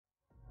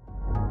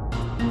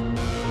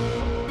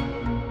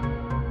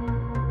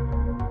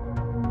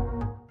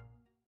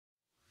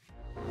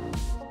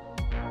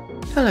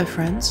Hello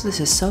friends, this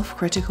is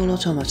self-critical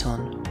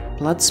Automaton.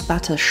 Blood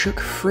spatter shook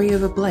free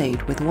of a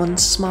blade with one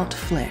smart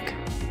flick.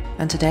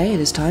 And today it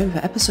is time for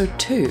episode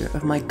 2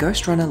 of my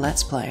Ghostrunner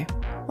Let's Play.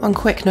 One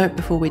quick note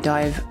before we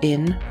dive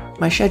in.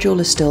 My schedule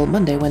is still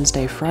Monday,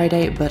 Wednesday,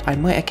 Friday, but I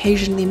might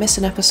occasionally miss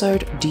an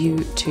episode due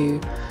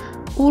to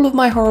all of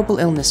my horrible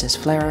illnesses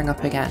flaring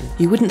up again.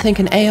 You wouldn't think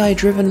an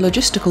AI-driven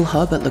logistical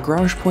hub at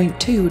Lagrange Point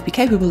 2 would be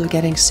capable of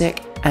getting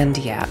sick, and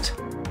yet.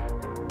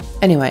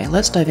 Anyway,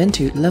 let's dive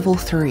into Level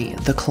 3,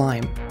 The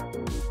Climb.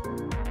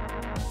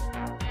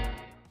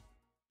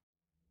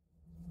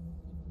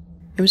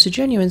 It was a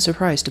genuine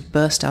surprise to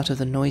burst out of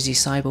the noisy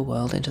cyber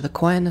world into the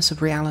quietness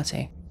of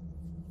reality.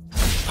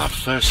 Our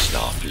first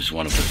stop is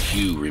one of the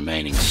few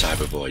remaining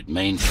Cybervoid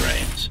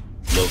mainframes,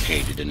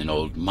 located in an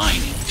old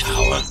mining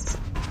tower.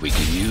 We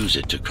can use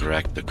it to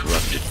correct the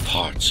corrupted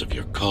parts of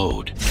your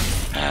code,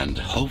 and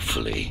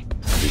hopefully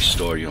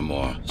restore your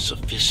more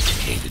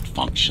sophisticated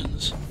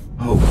functions.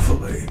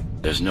 Hopefully.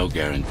 There's no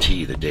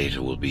guarantee the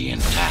data will be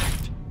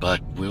intact,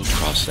 but we'll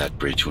cross that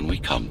bridge when we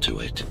come to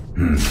it.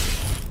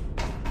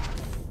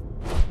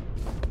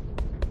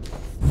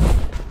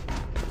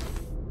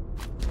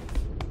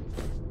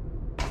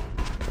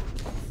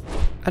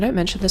 I don't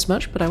mention this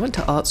much, but I went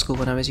to art school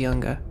when I was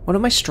younger. One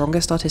of my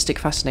strongest artistic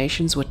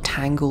fascinations were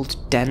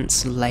tangled,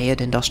 dense,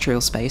 layered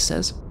industrial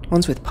spaces.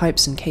 Ones with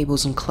pipes and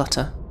cables and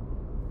clutter.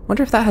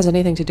 Wonder if that has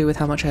anything to do with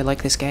how much I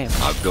like this game.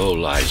 Our goal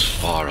lies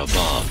far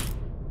above,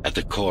 at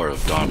the core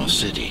of Dharma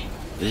City.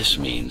 This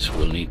means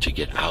we'll need to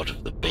get out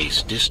of the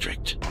base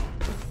district.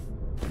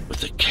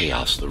 With the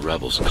chaos the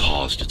rebels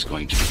caused, it's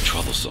going to be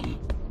troublesome.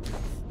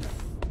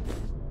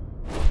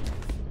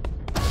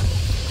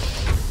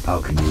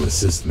 How can you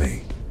assist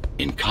me?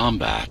 In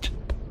combat,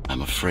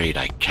 I'm afraid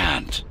I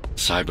can't.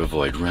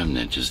 Cybervoid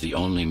Remnant is the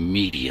only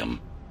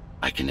medium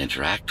I can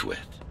interact with.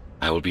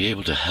 I will be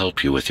able to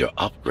help you with your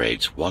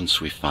upgrades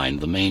once we find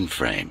the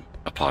mainframe.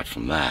 Apart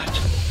from that,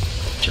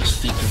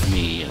 just think of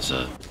me as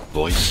a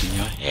voice in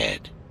your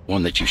head,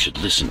 one that you should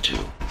listen to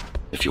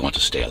if you want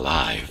to stay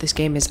alive. This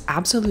game is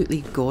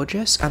absolutely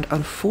gorgeous, and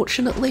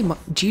unfortunately,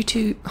 due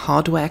to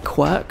hardware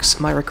quirks,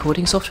 my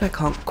recording software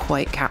can't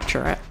quite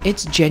capture it.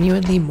 It's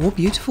genuinely more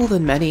beautiful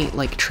than many,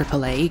 like,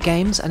 AAA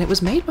games, and it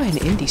was made by an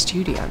indie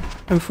studio.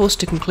 I'm forced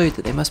to conclude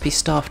that they must be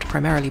staffed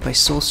primarily by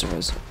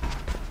sorcerers.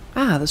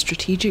 Ah, the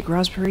Strategic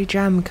Raspberry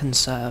Jam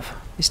Conserve.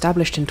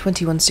 Established in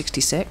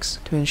 2166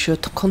 to ensure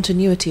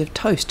continuity of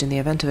toast in the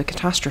event of a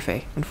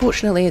catastrophe.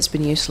 Unfortunately, it's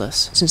been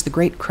useless since the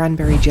Great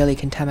Cranberry Jelly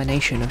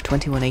Contamination of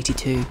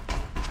 2182.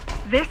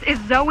 This is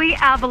Zoe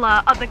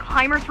Avila of the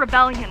Climbers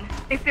Rebellion.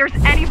 If there's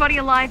anybody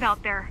alive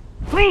out there,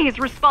 please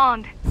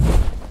respond.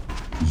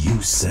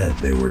 You said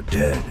they were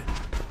dead.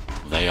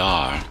 They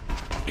are,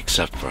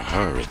 except for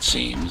her, it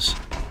seems.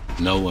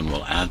 No one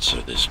will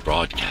answer this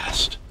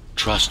broadcast.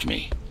 Trust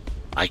me,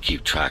 I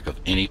keep track of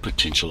any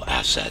potential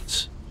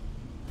assets.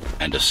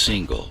 And a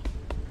single,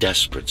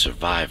 desperate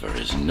survivor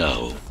is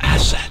no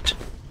asset.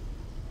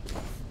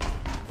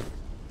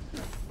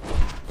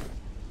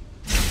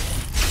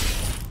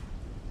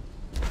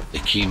 The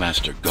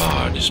Keymaster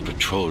Guard is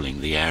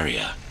patrolling the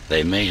area.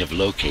 They may have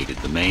located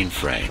the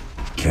mainframe.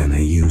 Can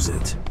they use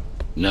it?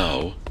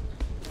 No,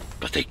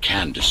 but they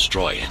can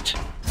destroy it,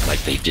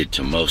 like they did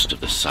to most of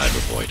the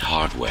Cybervoid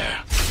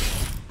hardware.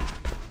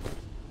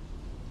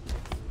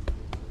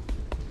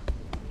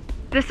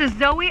 This is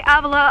Zoe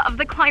Avila of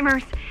the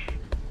Climbers.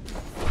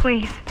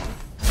 Please,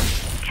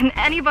 can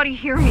anybody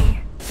hear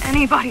me?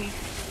 Anybody?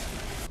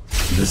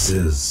 This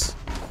is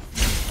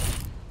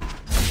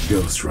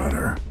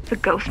Ghostrunner. The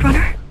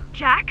Ghostrunner?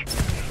 Jack?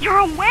 You're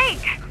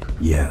awake!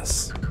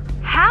 Yes.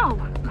 How?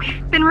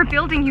 We've been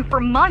rebuilding you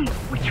for months.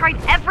 We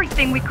tried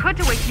everything we could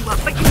to wake you up,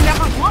 but you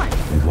never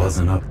would. It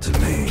wasn't up to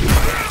me.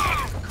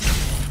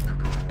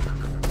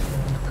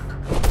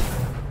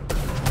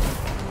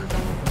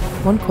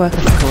 One quirk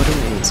of recording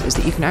these is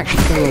that you can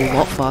actually go a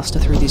lot faster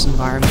through these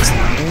environments than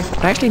I do.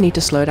 I actually need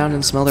to slow down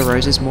and smell the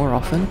roses more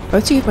often,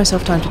 both to give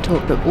myself time to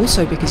talk, but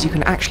also because you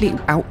can actually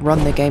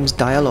outrun the game's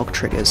dialogue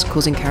triggers,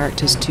 causing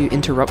characters to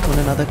interrupt one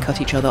another,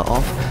 cut each other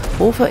off,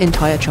 or for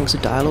entire chunks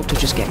of dialogue to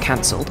just get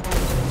cancelled.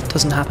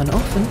 Doesn't happen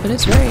often, but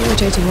it's very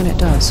irritating when it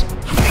does.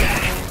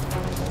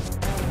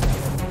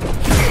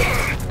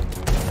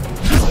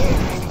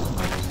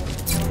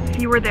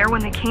 If you were there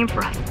when they came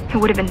for us, it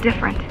would have been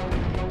different.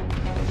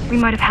 We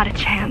might have had a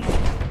chance.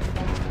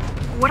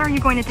 What are you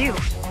going to do?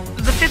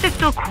 The Fifth is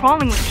still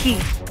crawling with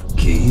keys.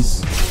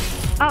 Keys?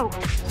 Oh,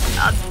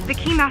 the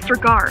Keymaster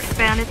Guard,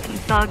 bandits and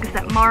thugs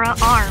that Mara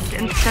armed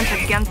and sent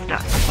against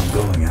us. I'm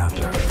going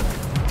after her.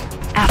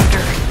 After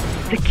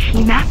the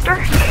Keymaster?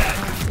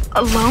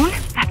 Alone?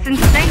 That's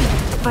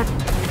insane. But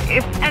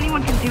if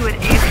anyone can do it,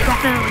 it's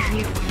definitely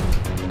you.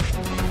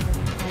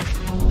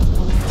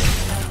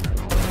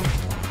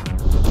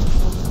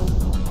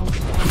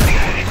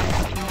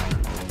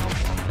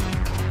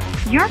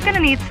 You're gonna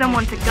need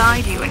someone to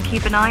guide you and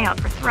keep an eye out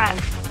for threats.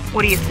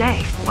 What do you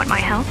say? Want my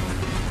help?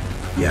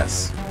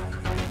 Yes.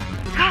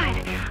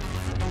 Good.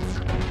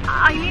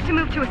 I need to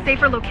move to a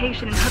safer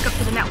location and hook up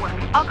to the network.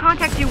 I'll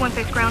contact you once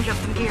I scrounge up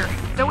some gear.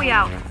 Zoe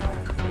out.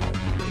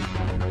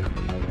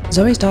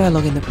 Zoe's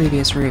dialogue in the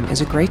previous room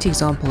is a great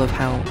example of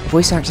how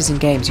voice actors in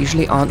games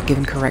usually aren't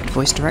given correct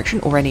voice direction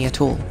or any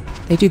at all.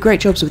 They do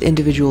great jobs with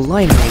individual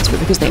line reads, but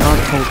because they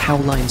aren't told how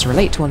lines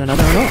relate to one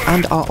another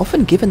and are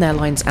often given their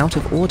lines out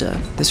of order,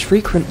 there's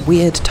frequent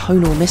weird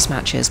tonal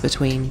mismatches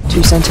between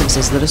two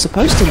sentences that are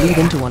supposed to lead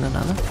into one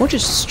another, or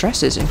just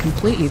stresses in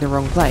completely the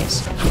wrong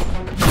place.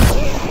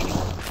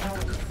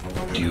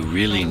 Do you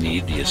really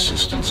need the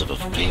assistance of a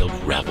failed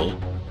rebel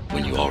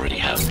when you already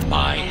have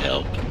my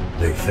help?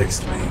 They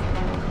fixed me.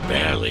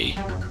 Barely.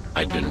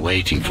 I'd been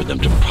waiting for them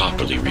to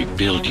properly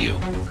rebuild you,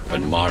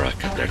 but Mara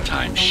cut their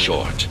time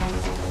short.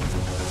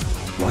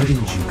 Why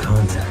didn't you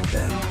contact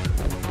them?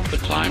 The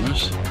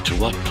climbers? To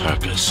what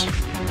purpose?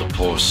 The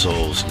poor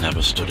souls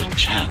never stood a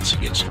chance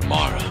against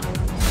Mara.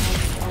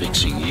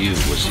 Fixing you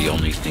was the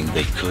only thing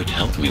they could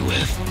help me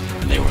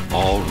with, and they were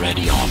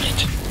already on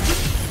it.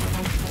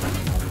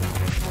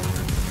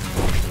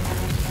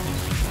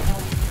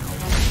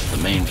 The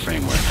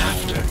mainframe we're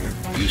after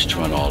used to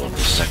run all of the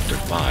Sector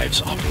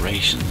 5's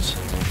operations.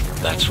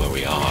 That's where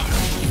we are,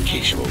 in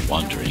case you were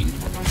wondering.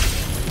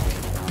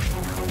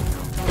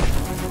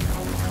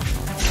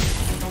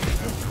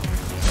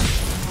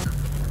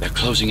 They're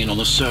closing in on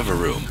the server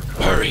room.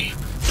 Hurry.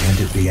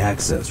 Can't it be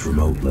accessed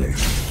remotely?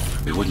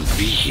 We wouldn't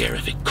be here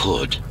if it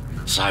could.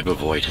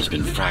 Cybervoid has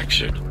been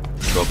fractured,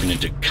 broken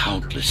into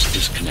countless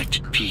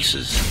disconnected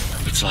pieces.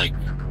 It's like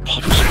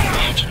puddles of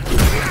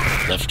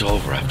water, left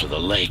over after the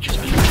lake has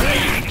been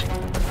drained.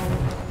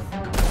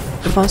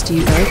 The faster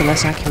you go, the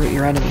less accurate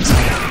your enemies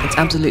are. It's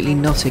absolutely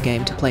not a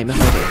game to play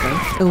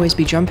methodically. Always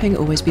be jumping,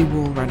 always be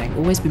wall running,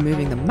 always be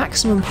moving the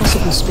maximum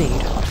possible speed.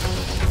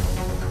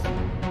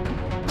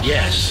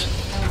 Yes,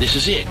 this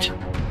is it.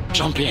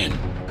 Jump in.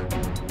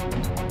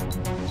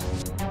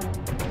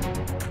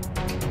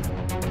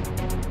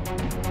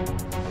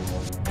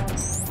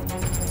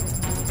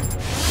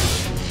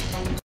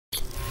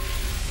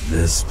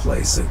 This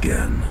place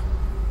again.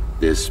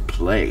 This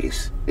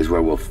place is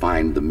where we'll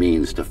find the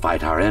means to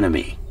fight our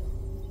enemy.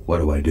 What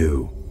do I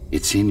do?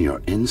 It's in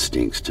your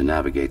instincts to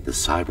navigate the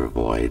cyber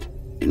void.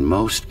 In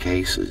most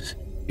cases,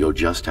 you'll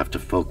just have to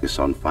focus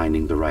on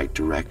finding the right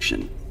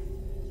direction.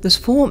 There's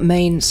 4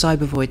 main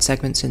cybervoid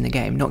segments in the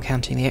game, not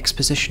counting the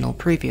expositional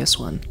previous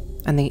one,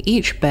 and they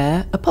each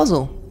bear a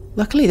puzzle.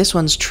 Luckily this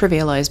one's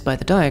trivialized by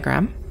the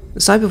diagram. The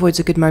cybervoid's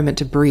a good moment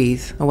to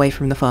breathe away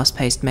from the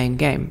fast-paced main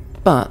game,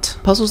 but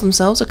puzzles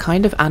themselves are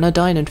kind of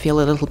anodyne and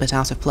feel a little bit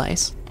out of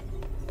place.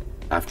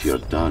 After you're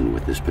done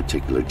with this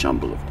particular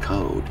jumble of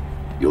code,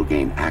 you'll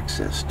gain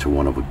access to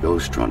one of a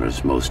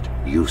Ghostrunner's most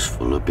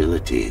useful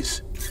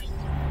abilities.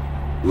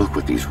 Look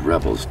what these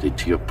rebels did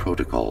to your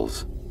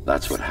protocols.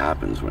 That's what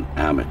happens when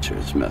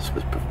amateurs mess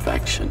with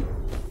perfection.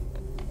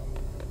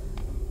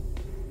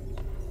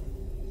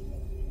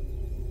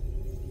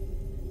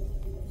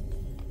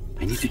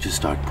 I need you to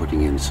start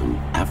putting in some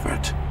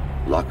effort.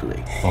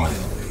 Luckily.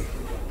 Finally.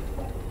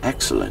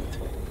 Excellent.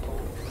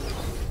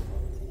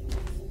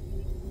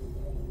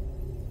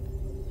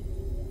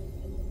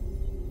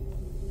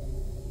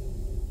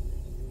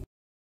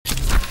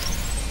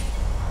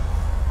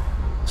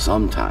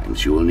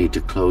 Sometimes you will need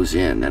to close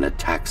in and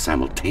attack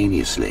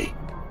simultaneously.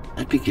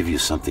 Let me give you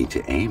something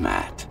to aim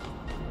at.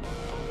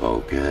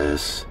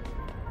 Focus.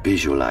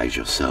 Visualize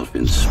yourself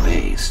in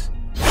space.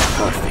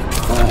 Perfect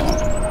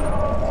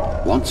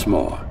form. Once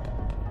more.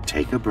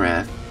 Take a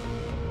breath.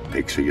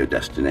 Picture your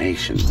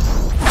destination.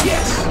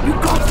 Yes, you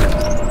got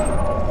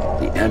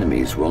them. The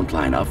enemies won't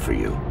line up for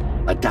you.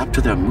 Adapt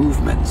to their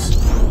movements.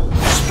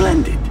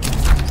 Splendid.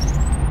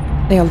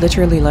 They are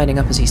literally lining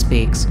up as he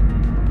speaks.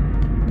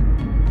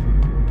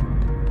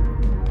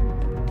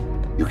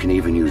 You can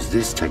even use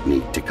this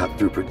technique to cut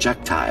through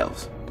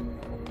projectiles.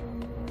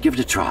 Give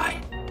it a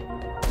try.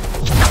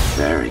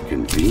 Very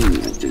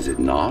convenient, is it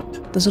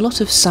not? There's a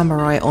lot of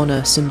samurai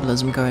honor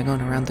symbolism going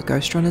on around the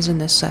Ghostrunners in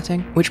this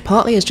setting, which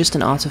partly is just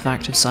an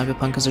artifact of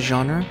cyberpunk as a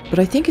genre, but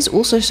I think is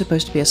also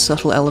supposed to be a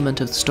subtle element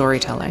of the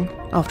storytelling.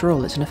 After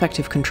all, it's an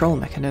effective control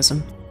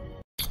mechanism.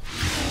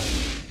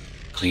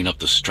 Clean up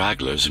the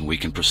stragglers and we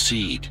can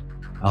proceed.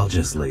 I'll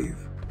just leave.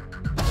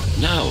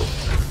 No.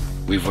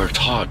 We've worked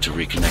hard to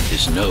reconnect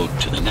this node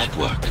to the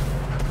network.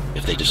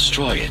 If they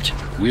destroy it,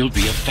 we'll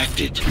be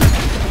affected.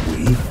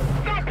 We?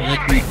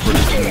 Let me put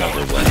it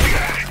another way.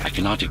 I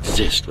cannot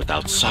exist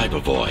without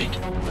Cybervoid,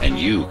 and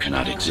you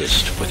cannot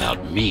exist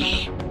without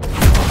me.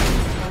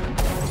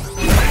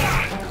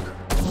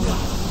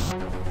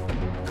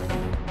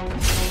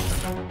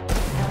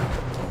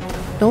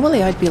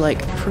 Normally I'd be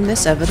like, from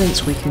this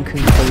evidence we can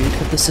conclude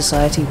that the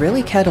Society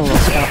really cared a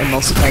lot about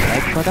emulsified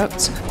egg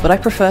products, but I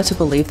prefer to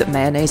believe that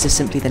mayonnaise is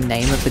simply the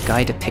name of the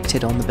guy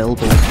depicted on the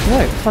billboard.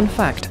 No, fun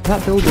fact,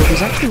 that billboard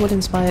was actually what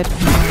inspired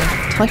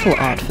my title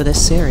art for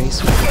this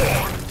series.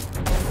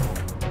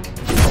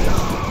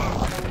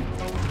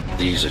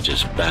 These are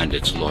just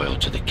bandits loyal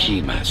to the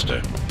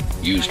Keymaster,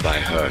 used by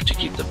her to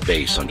keep the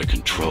base under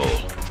control.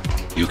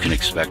 You can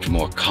expect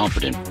more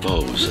competent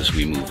foes as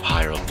we move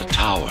higher up the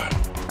tower.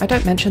 I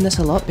don't mention this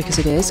a lot because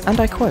it is, and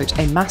I quote,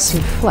 a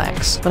massive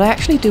flex, but I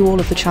actually do all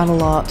of the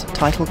channel art,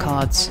 title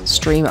cards,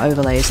 stream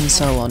overlays and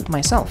so on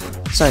myself.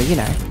 So, you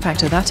know,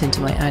 factor that into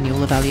my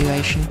annual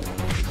evaluation.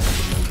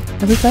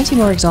 There'll be plenty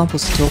more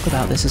examples to talk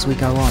about this as we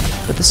go on,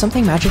 but there's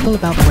something magical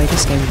about the way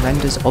this game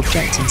renders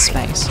objects in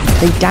space.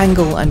 They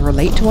dangle and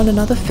relate to one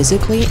another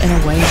physically in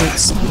a way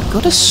that's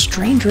got a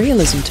strange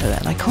realism to it,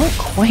 and I can't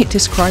quite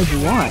describe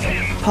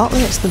why.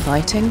 Partly it's the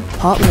lighting,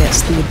 partly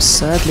it's the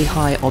absurdly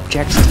high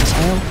object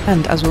detail,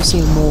 and as we'll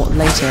see more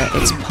later,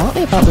 it's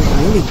partly about the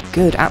really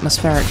good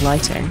atmospheric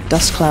lighting,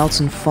 dust clouds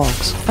and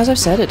fogs. As I've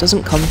said, it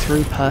doesn't come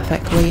through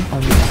perfectly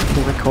on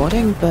the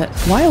recording, but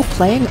while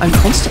playing, I'm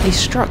constantly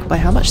struck by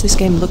how much this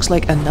game looks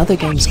like another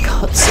game's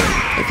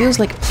cutscene. It feels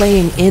like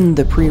playing in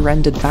the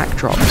pre-rendered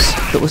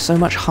backdrops, but with so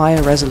much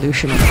higher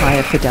resolution and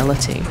higher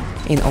fidelity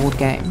in old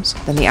games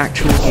than the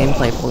actual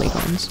gameplay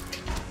polygons.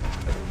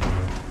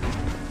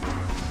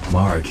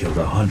 Mara killed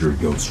 100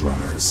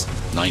 Ghostrunners.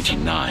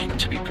 99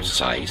 to be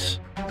precise.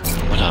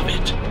 What of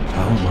it?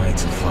 How am I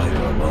to fight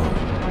her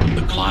alone?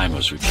 The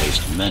climbers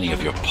replaced many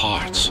of your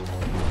parts.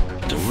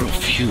 There were a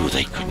few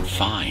they couldn't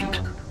find.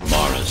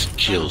 Mara's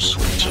kill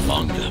switch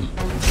among them,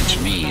 which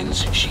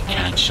means she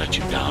can't shut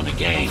you down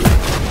again.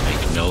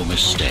 Make no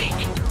mistake,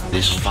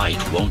 this fight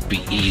won't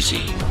be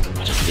easy,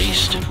 but at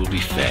least it will be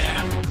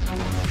fair.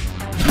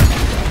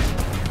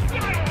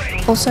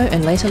 Also,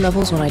 in later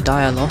levels when I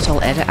die a lot,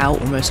 I'll edit out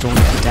almost all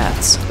of the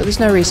deaths, but there's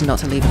no reason not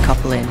to leave a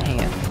couple in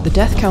here. The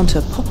death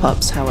counter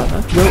pop-ups,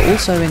 however, will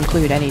also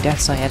include any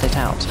deaths I edit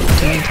out,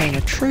 to maintain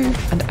a true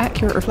and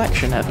accurate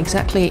reflection of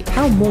exactly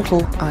how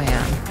mortal I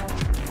am.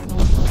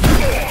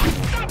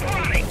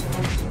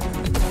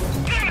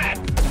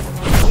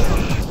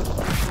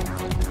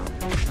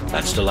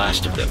 That's the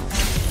last of them.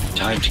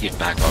 Time to get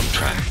back on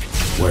track.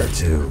 Where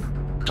to?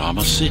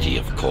 Dharma City,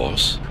 of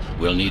course.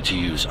 We'll need to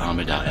use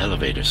Amida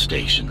Elevator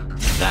Station.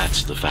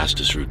 That's the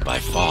fastest route by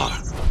far.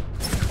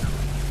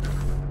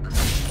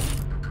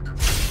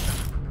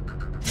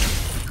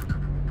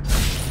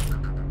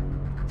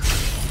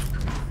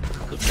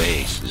 The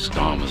base is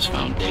Dharma's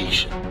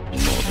foundation,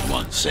 in more than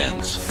one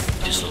sense.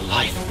 It is the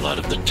lifeblood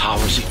of the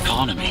tower's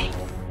economy.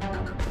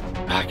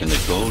 Back in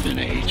the Golden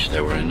Age,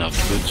 there were enough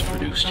goods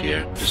produced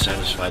here to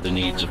satisfy the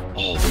needs of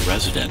all the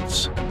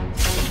residents.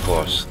 Of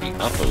course, the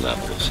upper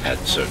levels had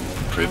certain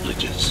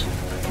privileges.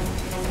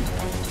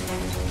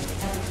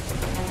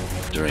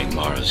 During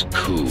Mara's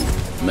coup,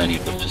 many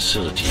of the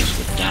facilities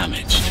were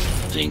damaged.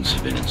 Things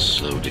have been in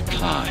slow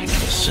decline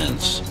ever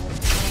since.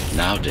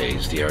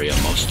 Nowadays, the area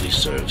mostly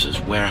serves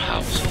as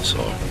warehouses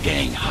or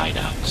gang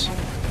hideouts,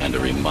 and a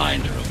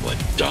reminder of what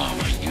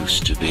Dharma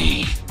used to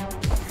be.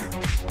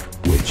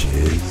 Which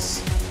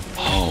is?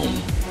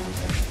 Home.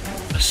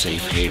 A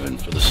safe haven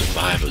for the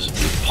survivors of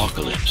the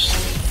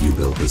apocalypse. You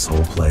built this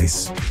whole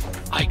place?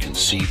 I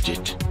conceived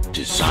it,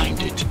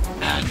 designed it,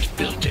 and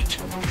built it.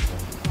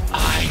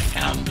 I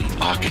am the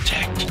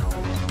architect.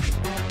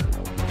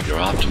 Your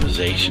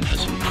optimization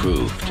has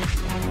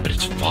improved, but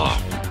it's far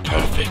from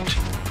perfect.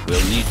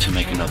 We'll need to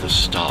make another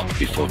stop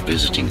before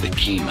visiting the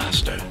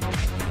Keymaster.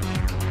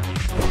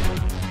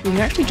 You can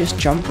actually just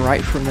jump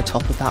right from the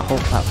top of that whole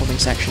platforming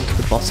section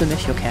to the bottom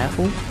if you're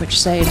careful, which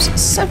saves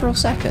several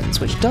seconds,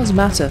 which does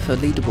matter for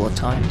leaderboard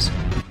times.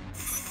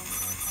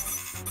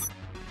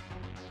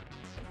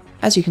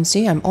 As you can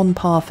see, I'm on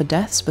par for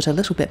deaths, but a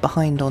little bit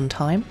behind on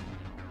time.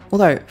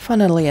 Although,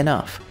 funnily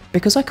enough,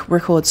 because I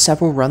record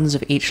several runs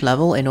of each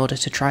level in order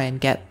to try and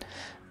get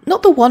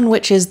not the one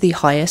which is the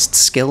highest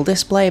skill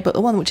display, but the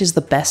one which is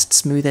the best,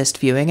 smoothest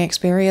viewing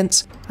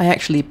experience, I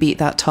actually beat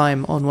that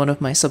time on one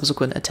of my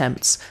subsequent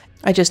attempts.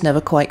 I just never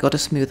quite got a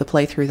smoother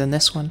playthrough than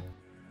this one.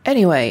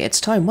 Anyway,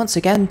 it's time once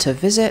again to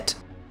visit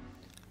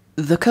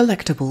the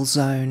Collectible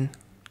Zone.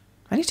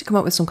 I need to come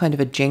up with some kind of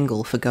a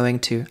jingle for going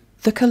to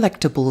the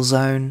Collectible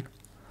Zone.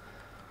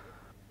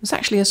 There's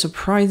actually a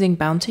surprising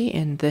bounty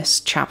in this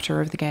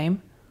chapter of the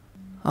game.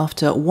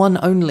 After one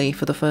only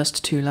for the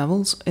first 2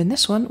 levels, in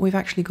this one we've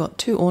actually got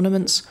 2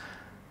 ornaments,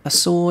 a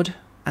sword,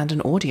 and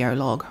an audio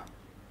log.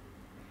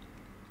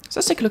 So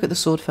let's take a look at the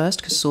sword first,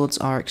 because swords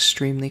are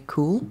extremely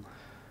cool.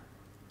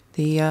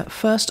 The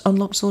first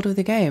unlocked sword of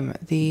the game,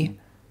 the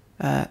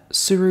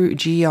Suru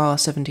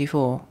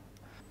GR74.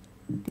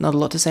 Not a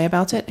lot to say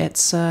about it.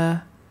 It's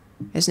an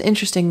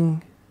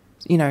interesting,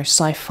 you know,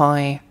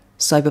 sci-fi,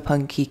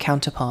 cyberpunk-y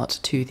counterpart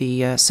to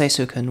the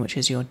Seisokun, which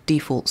is your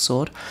default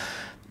sword.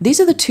 These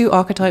are the 2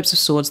 archetypes of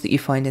swords that you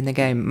find in the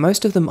game.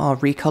 Most of them are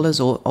recolors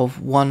of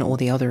one or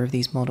the other of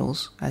these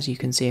models, as you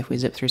can see if we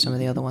zip through some of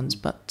the other ones,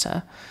 but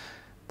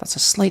that's a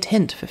slight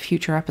hint for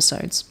future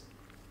episodes.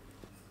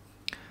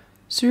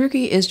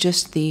 Tsurugi is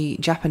just the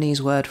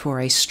Japanese word for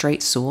a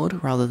straight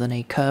sword, rather than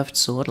a curved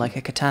sword like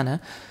a katana.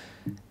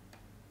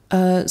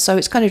 So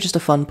it's kind of just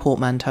a fun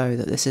portmanteau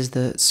that this is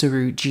the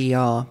Tsuru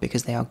GR,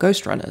 because they are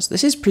Ghostrunners.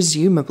 This is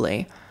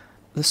presumably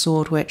the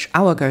sword which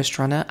our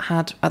Ghostrunner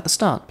had at the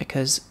start,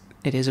 because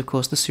it is of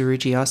course the Tsuru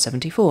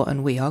GR74,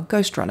 and we are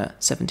Ghostrunner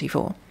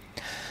 74.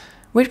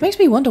 Which makes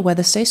me wonder where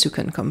the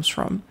Seisuken comes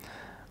from.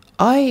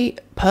 I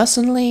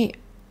personally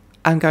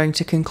am going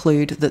to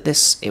conclude that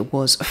it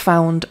was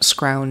found,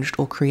 scrounged,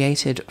 or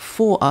created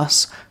for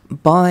us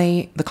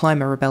by the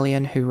Climber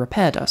Rebellion who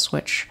repaired us,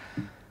 which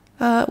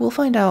we'll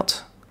find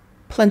out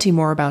plenty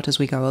more about as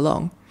we go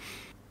along.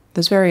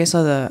 There's various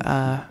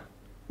other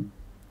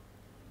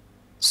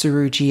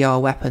Suru GR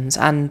weapons,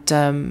 and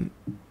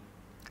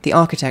the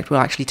Architect will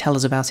actually tell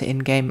us about it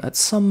in-game at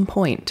some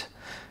point.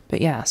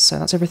 But yeah, so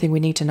that's everything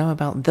we need to know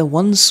about the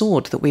one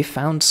sword that we've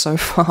found so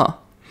far.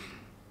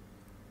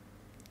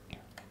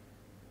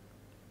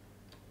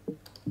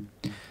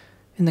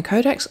 In the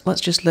Codex,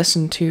 let's just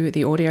listen to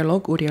the audio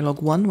log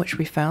 1, which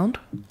we found.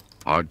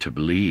 Hard to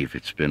believe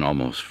it's been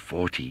almost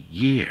 40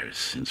 years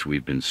since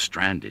we've been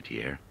stranded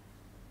here.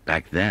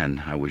 Back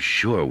then, I was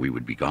sure we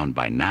would be gone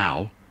by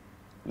now,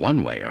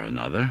 one way or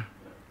another.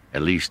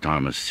 At least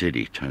Dharma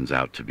City turns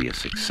out to be a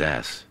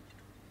success.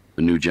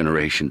 The new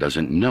generation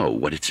doesn't know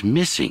what it's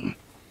missing,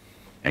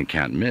 and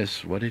can't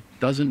miss what it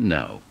doesn't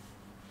know.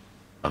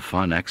 A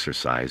fun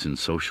exercise in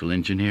social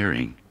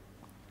engineering.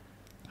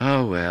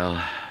 Oh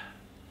well,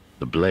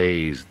 the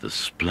blaze, the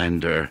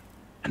splendor,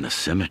 and the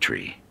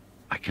symmetry.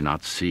 I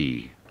cannot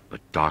see but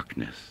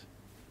darkness,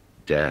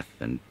 death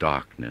and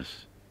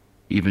darkness.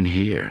 Even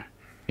here,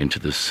 into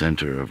the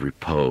center of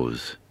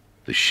repose,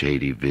 the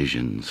shady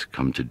visions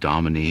come to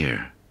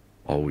domineer.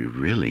 All we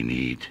really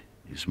need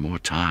is more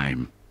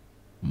time.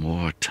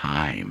 More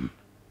time.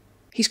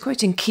 He's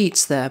quoting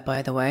Keats there,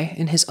 by the way,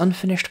 in his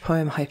unfinished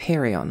poem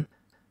Hyperion.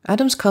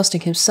 Adam's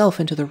casting himself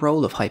into the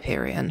role of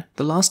Hyperion,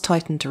 the last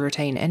titan to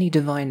retain any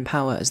divine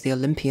power as the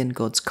Olympian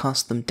gods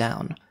cast them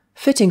down.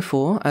 Fitting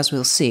for, as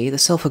we'll see, the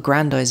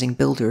self-aggrandizing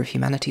builder of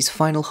humanity's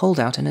final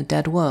holdout in a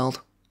dead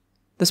world.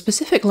 The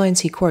specific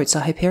lines he quotes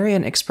are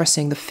Hyperion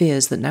expressing the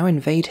fears that now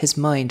invade his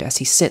mind as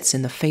he sits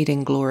in the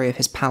fading glory of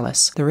his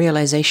palace, the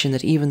realization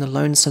that even the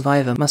lone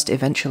survivor must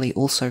eventually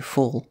also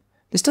fall.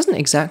 This doesn't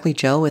exactly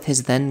gel with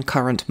his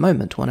then-current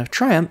moment, one of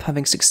triumph,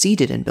 having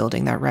succeeded in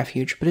building that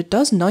refuge, but it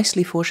does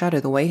nicely foreshadow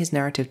the way his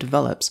narrative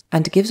develops,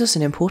 and gives us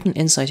an important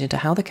insight into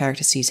how the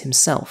character sees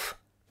himself.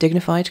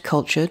 Dignified,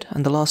 cultured,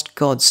 and the last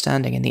god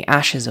standing in the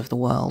ashes of the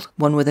world,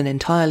 one with an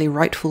entirely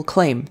rightful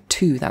claim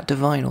to that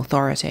divine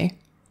authority.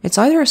 It's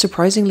either a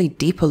surprisingly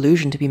deep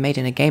illusion to be made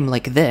in a game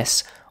like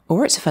this,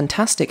 or it's a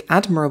fantastic,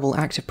 admirable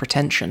act of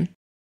pretension.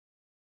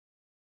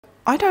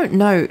 I don't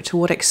know to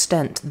what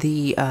extent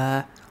the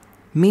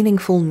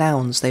meaningful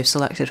nouns they've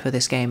selected for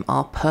this game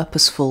are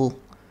purposeful,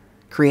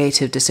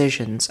 creative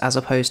decisions, as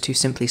opposed to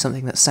simply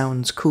something that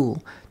sounds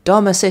cool.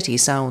 Dharma City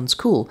sounds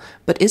cool,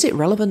 but is it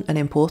relevant and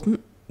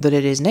important that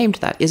it is named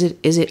that? Is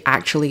it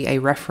actually a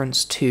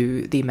reference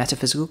to the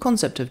metaphysical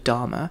concept of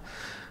Dharma?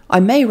 I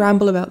may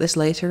ramble about this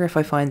later if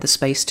I find the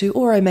space to,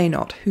 or I may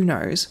not, who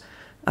knows.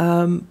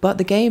 But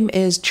the game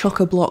is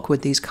chock-a-block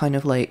with these kind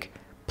of, like,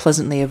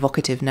 pleasantly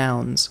evocative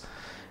nouns.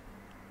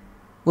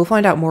 We'll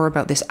find out more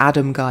about this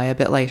Adam guy a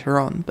bit later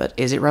on, but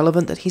is it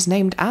relevant that he's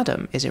named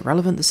Adam? Is it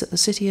relevant that the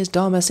city is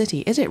Dharma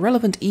City? Is it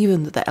relevant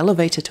even that the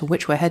elevator to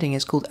which we're heading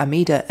is called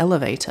Amida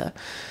Elevator,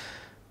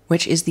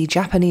 which is the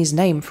Japanese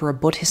name for a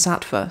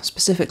bodhisattva,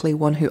 specifically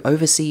one who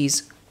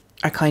oversees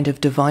a kind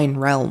of divine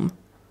realm?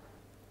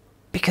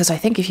 Because I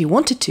think if you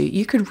wanted to,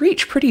 you could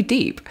reach pretty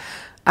deep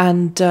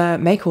and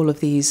make all of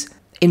these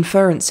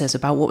inferences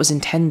about what was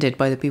intended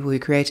by the people who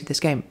created this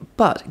game.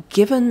 But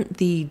given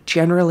the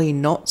generally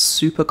not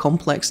super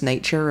complex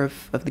nature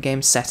of the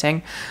game's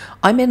setting,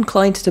 I'm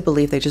inclined to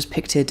believe they just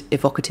picked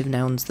evocative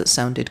nouns that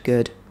sounded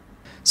good.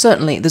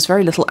 Certainly, there's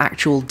very little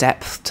actual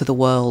depth to the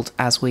world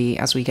as we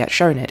get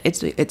shown it.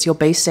 It's your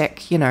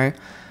basic,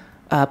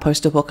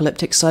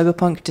 post-apocalyptic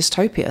cyberpunk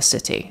dystopia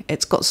city.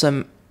 It's got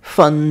some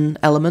fun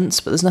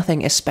elements, but there's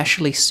nothing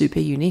especially super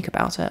unique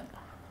about it.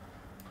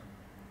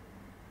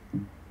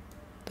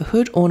 The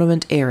hood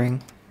ornament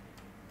earring.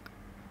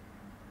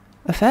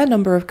 A fair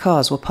number of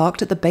cars were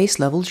parked at the base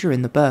level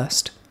during the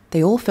burst.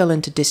 They all fell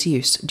into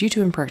disuse due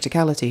to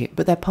impracticality,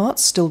 but their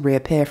parts still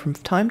reappear from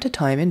time to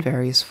time in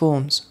various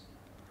forms.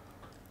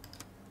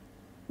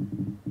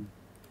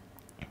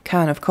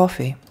 Can of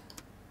coffee.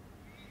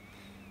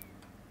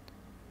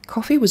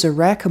 Coffee was a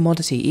rare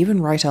commodity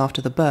even right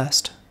after the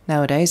burst.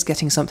 Nowadays,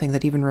 getting something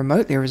that even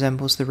remotely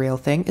resembles the real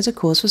thing is a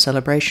cause for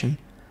celebration.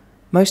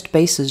 Most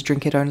bases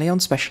drink it only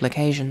on special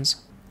occasions.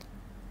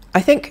 I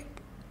think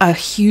a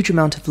huge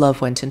amount of love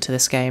went into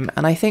this game,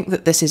 and I think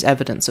that this is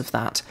evidence of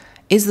that.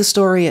 Is the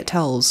story it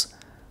tells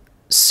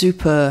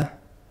super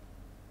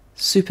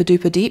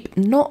duper deep?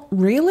 Not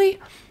really.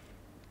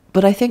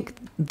 But I think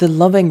the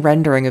loving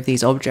rendering of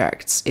these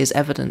objects is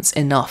evidence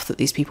enough that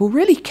these people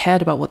really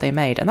cared about what they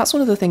made. And that's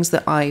one of the things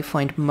that I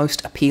find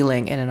most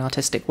appealing in an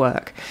artistic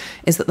work,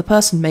 is that the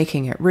person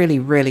making it really,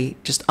 really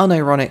just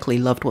unironically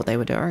loved what they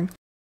were doing.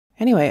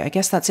 Anyway, I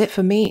guess that's it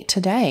for me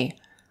today.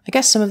 I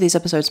guess some of these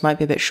episodes might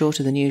be a bit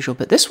shorter than usual,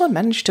 but this one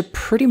managed to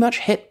pretty much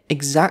hit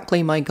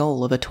exactly my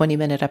goal of a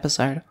 20-minute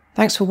episode.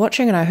 Thanks for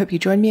watching, and I hope you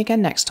join me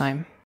again next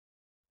time.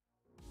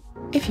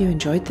 If you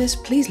enjoyed this,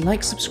 please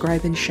like,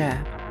 subscribe, and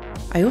share.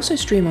 I also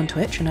stream on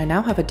Twitch, and I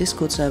now have a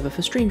Discord server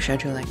for stream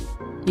scheduling.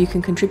 You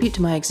can contribute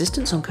to my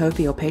existence on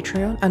Ko-fi or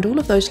Patreon, and all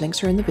of those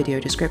links are in the video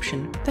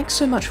description. Thanks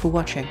so much for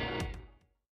watching.